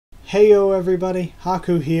Heyo everybody,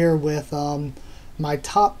 Haku here with my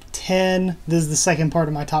top 10, this is the second part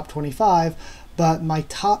of my top 25, but my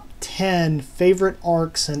top 10 favorite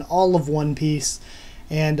arcs in all of One Piece.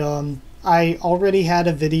 And I already had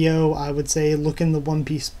a video. I would say look in the One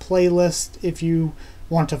Piece playlist if you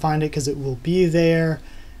want to find it, because it will be there.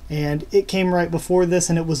 And it came right before this,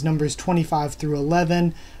 and it was numbers 25 through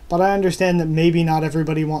 11, but I understand that maybe not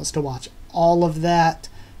everybody wants to watch all of that,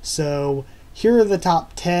 so here are the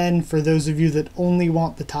top 10 for those of you that only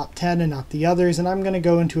want the top 10 and not the others, and I'm going to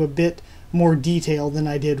go into a bit more detail than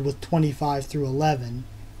I did with 25 through 11.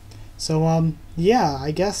 So yeah,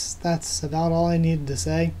 I guess that's about all I needed to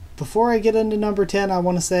say. Before I get into number 10, I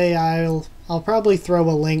want to say I'll probably throw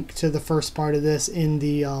a link to the first part of this in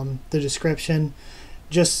the description,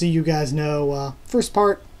 just so you guys know, first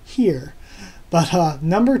part here. But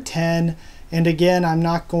number 10, and again, I'm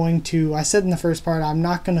not going to, I said in the first part, I'm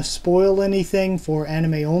not going to spoil anything for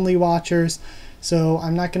anime only watchers, so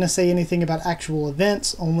I'm not going to say anything about actual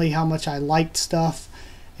events, only how much I liked stuff.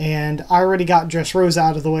 And I already got Dressrosa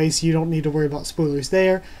out of the way, so you don't need to worry about spoilers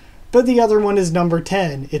there. But the other one is number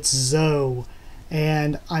 10, it's Zoe.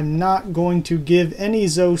 And I'm not going to give any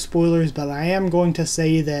Zoe spoilers, but I am going to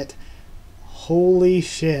say that, holy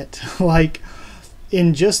shit, like,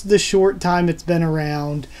 in just the short time it's been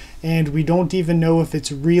around, and we don't even know if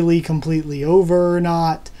it's really completely over or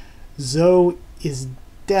not, Zoe is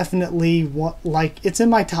definitely, like, it's in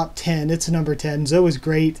my top 10, it's number 10, Zoe is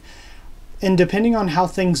great, and depending on how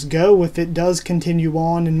things go, if it does continue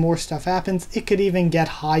on and more stuff happens, it could even get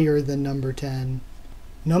higher than number 10.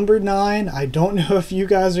 Number 9, I don't know if you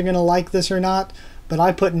guys are going to like this or not, but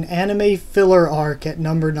I put an anime filler arc at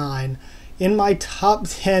number 9. In my top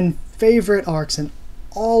 10 favorite arcs in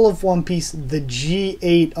all of One Piece, the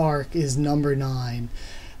G8 arc is number 9.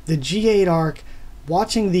 The G8 arc,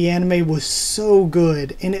 watching the anime was so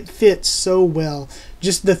good, and it fits so well.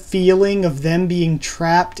 Just the feeling of them being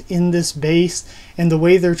trapped in this base, and the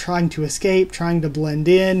way they're trying to escape, trying to blend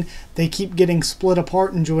in, they keep getting split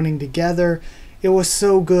apart and joining together. It was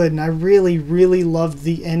so good, and I really, really loved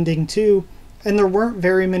the ending too. And there weren't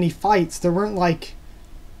very many fights. There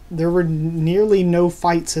were nearly no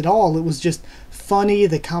fights at all. It was just funny,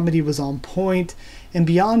 the comedy was on point, and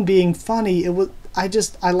beyond being funny,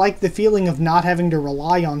 I like the feeling of not having to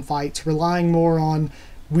rely on fights, relying more on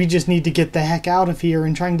we just need to get the heck out of here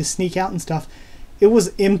and trying to sneak out and stuff. It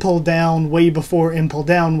was Impel Down way before Impel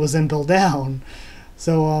Down was Impel Down.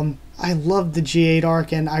 So I loved the G8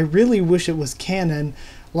 arc, and I really wish it was canon.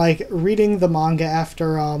 Like, reading the manga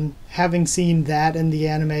after having seen that in the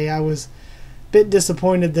anime, I was a bit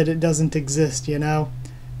disappointed that it doesn't exist, you know?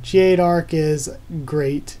 G8 arc is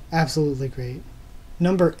great, absolutely great.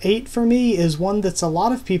 Number 8 for me is one that's a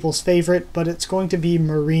lot of people's favorite, but it's going to be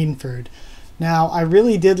Marineford. Now, I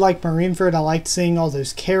really did like Marineford. I liked seeing all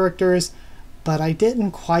those characters, but I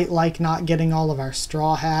didn't quite like not getting all of our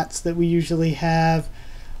Straw Hats that we usually have.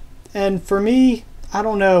 And for me, I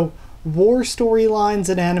don't know, war storylines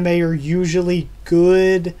in anime are usually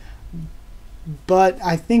good, but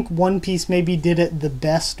I think One Piece maybe did it the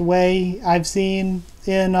best way I've seen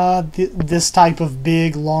in this type of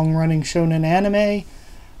big, long-running shonen anime.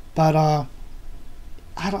 But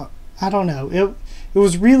I don't know. It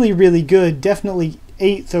was really, really good. Definitely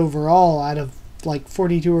 8th overall out of like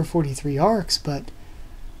 42 or 43 arcs. But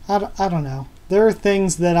I don't know. There are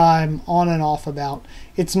things that I'm on and off about.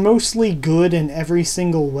 It's mostly good in every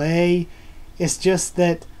single way. It's just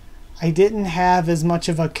that I didn't have as much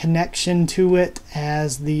of a connection to it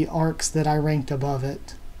as the arcs that I ranked above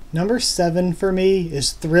it. Number 7 for me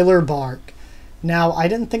is Thriller Bark. Now, I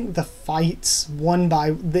didn't think the fights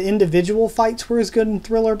the individual fights were as good in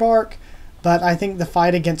Thriller Bark, but I think the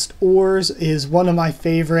fight against Oars is one of my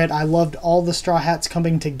favorite. I loved all the Straw Hats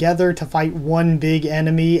coming together to fight one big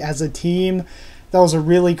enemy as a team. That was a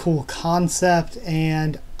really cool concept,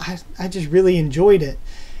 and I just really enjoyed it.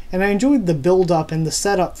 And I enjoyed the build-up and the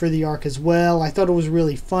setup for the arc as well. I thought it was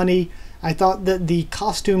really funny. I thought that the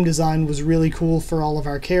costume design was really cool for all of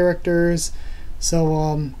our characters.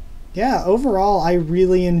 So, yeah, overall, I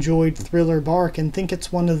really enjoyed Thriller Bark and think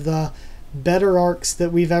it's one of the better arcs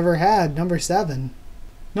that we've ever had, number 7.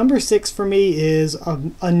 Number 6 for me is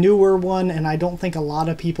a newer one, and I don't think a lot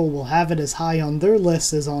of people will have it as high on their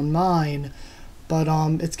list as on mine. But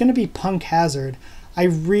it's going to be Punk Hazard. I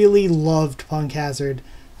really loved Punk Hazard.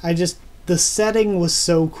 The setting was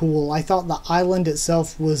so cool. I thought the island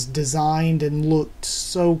itself was designed and looked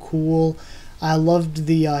so cool. I loved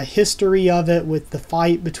the history of it with the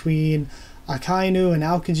fight between Akainu and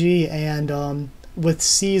Aokiji, and with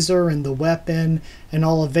Caesar and the weapon and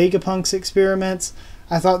all of Vegapunk's experiments.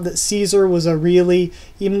 I thought that Caesar was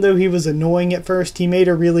even though he was annoying at first, he made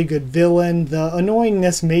a really good villain. The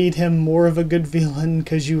annoyingness made him more of a good villain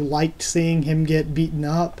because you liked seeing him get beaten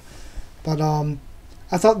up. But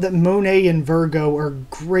I thought that Monet and Virgo are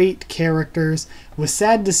great characters. It was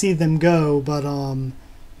sad to see them go, but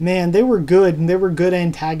man, they were good, and they were good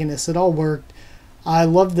antagonists. It all worked. I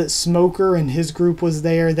loved that Smoker and his group was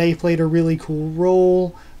there. They played a really cool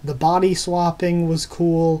role. The body swapping was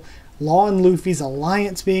cool. Law and Luffy's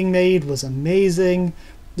alliance being made was amazing.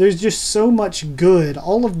 There's just so much good.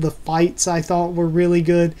 All of the fights I thought were really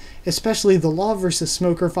good, especially the Law versus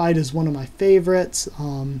Smoker fight is one of my favorites.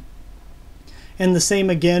 And the same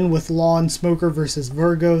again with Law and Smoker versus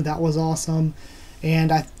Virgo. That was awesome.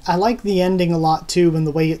 And I like the ending a lot too, and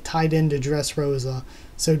the way it tied into Dressrosa.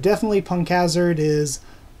 So definitely Punk Hazard is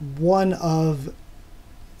one of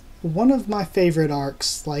my favorite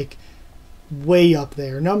arcs, like way up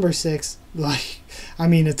there. Number 6, like, I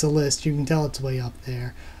mean, it's a list, you can tell it's way up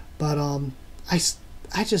there, but I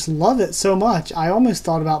just love it so much. I almost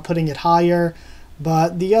thought about putting it higher,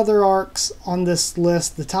 but the other arcs on this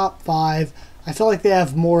list, the top 5, I feel like they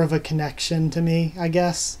have more of a connection to me, I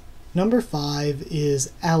guess. Number 5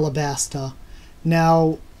 is Alabasta.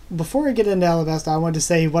 Now, before I get into Alabasta, I wanted to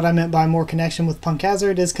say what I meant by more connection with Punk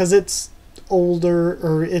Hazard is because it's older,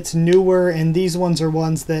 or it's newer, and these ones are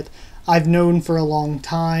ones that I've known for a long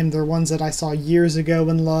time. They're ones that I saw years ago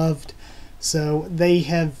and loved, so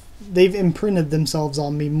they've imprinted themselves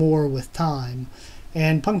on me more with time,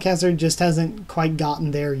 and Punk Hazard just hasn't quite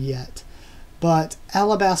gotten there yet. But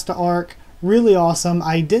Alabasta arc, really awesome.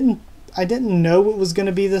 I didn't know it was going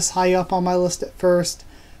to be this high up on my list at first,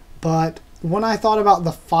 but when I thought about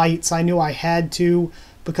the fights, I knew I had to,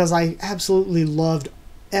 because I absolutely loved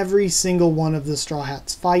every single one of the Straw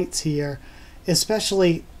Hats fights here.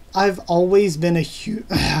 Especially, I've always been a huge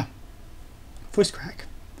voice crack.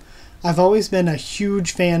 I've always been a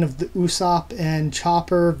huge fan of the Usopp and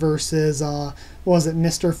Chopper versus what was it,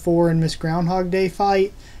 Mr. 4 and Miss Groundhog Day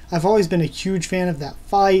fight. I've always been a huge fan of that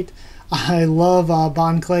fight. I love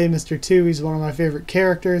Bon Clay, Mr. 2. He's one of my favorite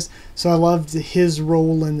characters, so I loved his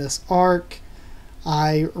role in this arc.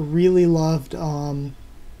 I really loved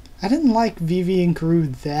I didn't like Vivi and Karoo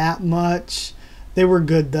that much. They were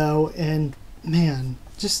good though, and man,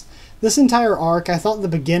 just this entire arc, I thought the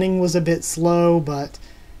beginning was a bit slow, but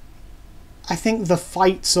I think the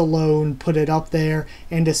fights alone put it up there,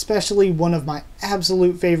 and especially one of my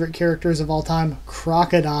absolute favorite characters of all time,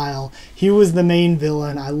 Crocodile. He was the main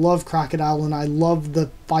villain. I love Crocodile, and I love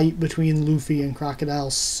the fight between Luffy and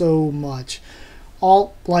Crocodile so much.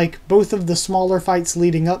 Like both of the smaller fights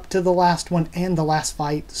leading up to the last one and the last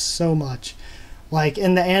fight so much. Like,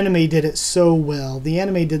 and the anime did it so well. The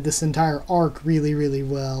anime did this entire arc really, really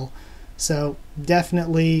well. So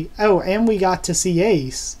definitely, oh, and we got to see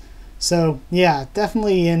Ace. So yeah,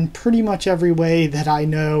 definitely in pretty much every way that I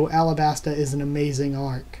know, Alabasta is an amazing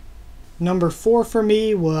arc. Number 4 for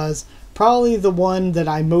me was probably the one that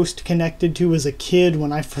I most connected to as a kid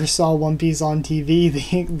when I first saw One Piece on TV,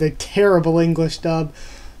 the terrible English dub,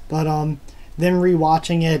 but then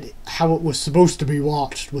rewatching it how it was supposed to be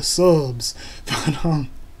watched with subs. But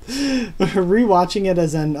rewatching it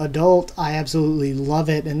as an adult, I absolutely love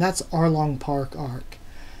it, and that's Arlong Park arc.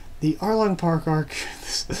 The Arlong Park arc,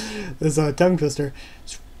 this tongue twister,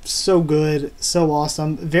 so good, so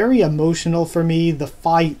awesome, very emotional for me. The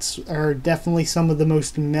fights are definitely some of the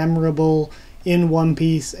most memorable in One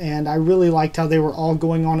Piece, and I really liked how they were all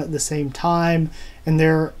going on at the same time, and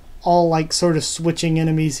they're all like sort of switching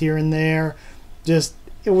enemies here and there. Just,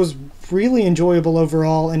 it was really enjoyable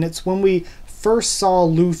overall, and it's when we first saw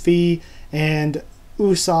Luffy and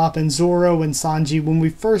Usopp and Zoro and Sanji, when we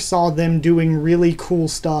first saw them doing really cool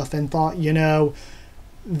stuff and thought, you know,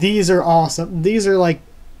 these are awesome. These are like,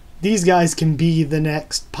 these guys can be the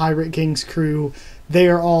next Pirate King's crew. They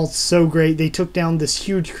are all so great. They took down this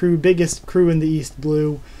huge crew, biggest crew in the East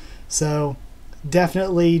Blue. So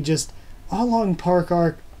definitely just Arlong Park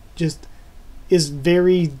arc just is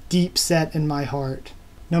very deep set in my heart.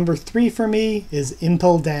 Number 3 for me is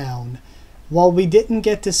Impel Down. While we didn't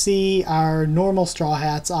get to see our normal Straw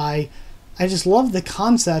Hats, I just love the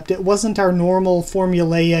concept. It wasn't our normal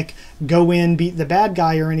formulaic go in, beat the bad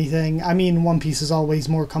guy or anything. I mean, One Piece is always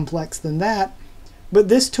more complex than that. But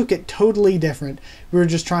this took it totally different. We were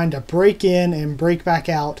just trying to break in and break back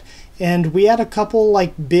out. And we had a couple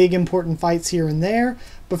like big important fights here and there.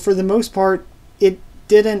 But for the most part, it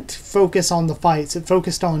didn't focus on the fights. It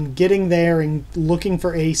focused on getting there and looking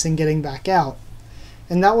for Ace and getting back out.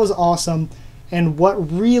 And that was awesome. And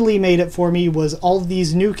what really made it for me was all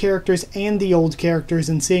these new characters and the old characters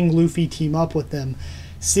and seeing Luffy team up with them.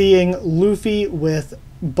 Seeing Luffy with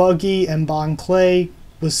Buggy and Bon Clay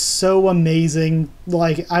was so amazing.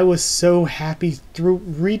 Like, I was so happy through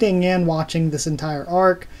reading and watching this entire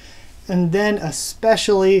arc. And then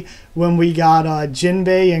especially when we got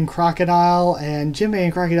Jinbei and Crocodile, and Jinbei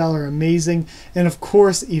and Crocodile are amazing. And of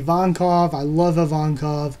course Ivankov, I love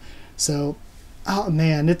Ivankov. So, oh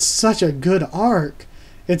man, it's such a good arc.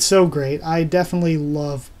 It's so great. I definitely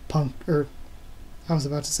love Punk Hazard. I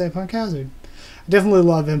definitely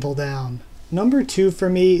love Impel Down. Number 2 for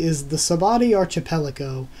me is the Sabati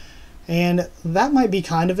Archipelago. And that might be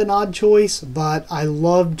kind of an odd choice, but I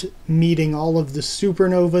loved meeting all of the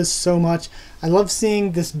supernovas so much. I love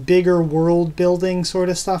seeing this bigger world building sort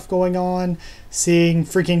of stuff going on. Seeing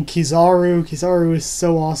freaking Kizaru. Kizaru is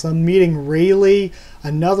so awesome. Meeting Rayleigh,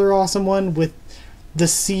 another awesome one, with the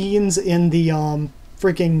scenes in the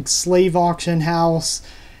freaking slave auction house.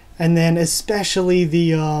 And then especially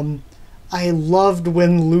the I loved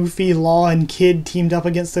when Luffy, Law, and Kid teamed up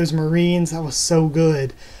against those Marines. That was so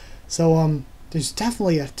good. So there's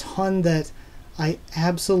definitely a ton that I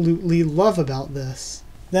absolutely love about this.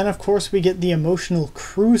 Then of course we get the emotional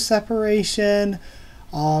crew separation.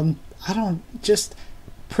 Pretty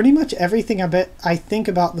much everything I think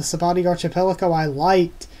about the Sabati Archipelago I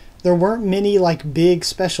liked. There weren't many like big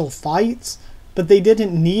special fights, but they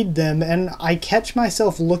didn't need them, and I catch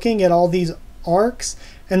myself looking at all these arcs,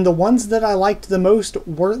 and the ones that I liked the most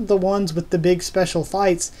weren't the ones with the big special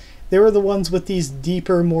fights. They were the ones with these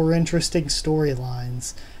deeper, more interesting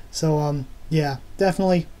storylines. So yeah,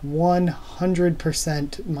 definitely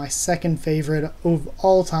 100% my second favorite of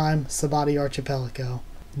all time, Sabati Archipelago.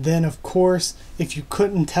 Then of course, if you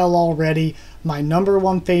couldn't tell already, my number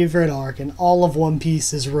 1 favorite arc in all of One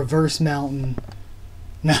Piece is Reverse Mountain.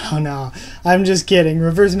 No, I'm just kidding.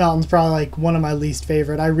 Reverse Mountain's probably like one of my least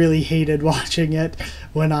favorite. I really hated watching it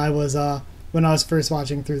when I was first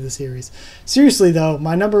watching through the series. Seriously though,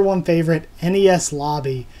 my number 1 favorite, NES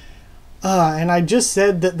Lobby. And I just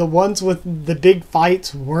said that the ones with the big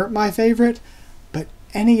fights weren't my favorite, but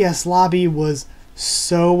NES Lobby was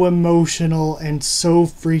so emotional and so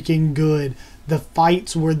freaking good. The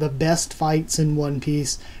fights were the best fights in One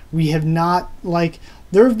Piece. We have not, like,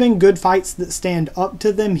 there have been good fights that stand up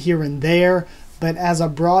to them here and there, but as a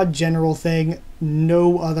broad general thing,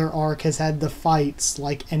 no other arc has had the fights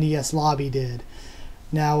like NES Lobby did.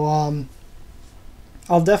 Now,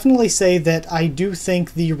 I'll definitely say that I do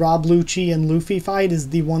think the Rob Lucci and Luffy fight is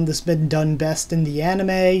the one that's been done best in the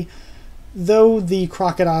anime, though the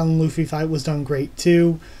Crocodile and Luffy fight was done great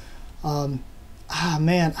too.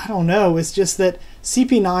 Man, I don't know. It's just that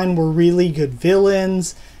CP9 were really good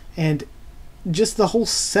villains, and just the whole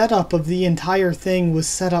setup of the entire thing was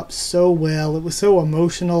set up so well. It was so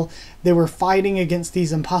emotional. They were fighting against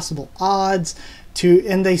these impossible odds,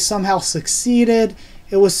 and they somehow succeeded.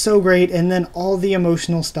 It was so great. And then all the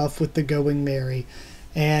emotional stuff with the Going Merry.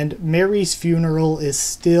 And Mary's funeral is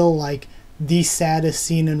still like the saddest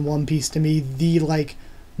scene in One Piece to me. The like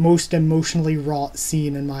most emotionally wrought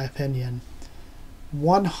scene in my opinion.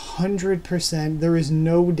 100%, there is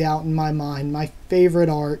no doubt in my mind, my favorite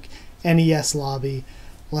arc, NES Lobby.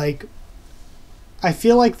 Like, I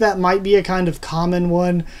feel like that might be a kind of common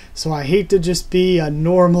one, so I hate to just be a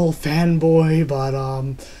normal fanboy, but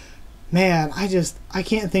man, I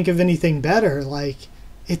can't think of anything better. Like,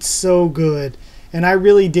 it's so good. And I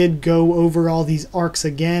really did go over all these arcs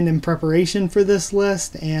again in preparation for this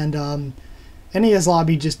list, and NES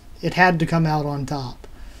Lobby it had to come out on top.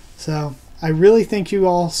 So I really thank you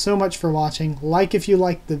all so much for watching. Like if you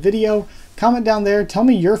liked the video, comment down there, tell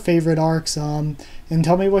me your favorite arcs, and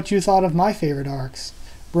tell me what you thought of my favorite arcs.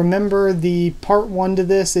 Remember the part 1 to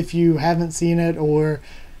this if you haven't seen it, or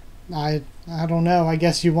I don't know, I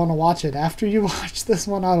guess you want to watch it after you watch this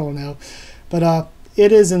one, I don't know. But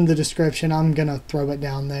it is in the description. I'm gonna throw it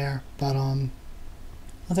down there. But other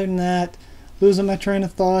than that, losing my train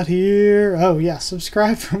of thought here. Oh yeah,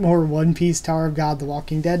 subscribe for more One Piece, Tower of God, The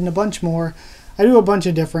Walking Dead, and a bunch more. I do a bunch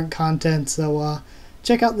of different content, so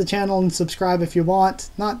check out the channel and subscribe if you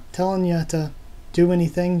want. Not telling you to do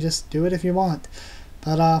anything, just do it if you want.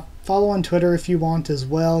 But follow on Twitter if you want as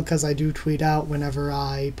well, because I do tweet out whenever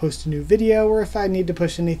I post a new video or if I need to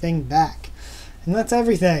push anything back. And that's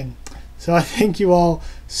everything. So I thank you all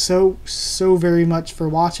so very much for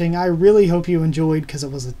watching. I really hope you enjoyed, because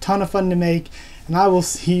it was a ton of fun to make, and I will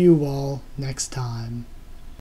see you all next time.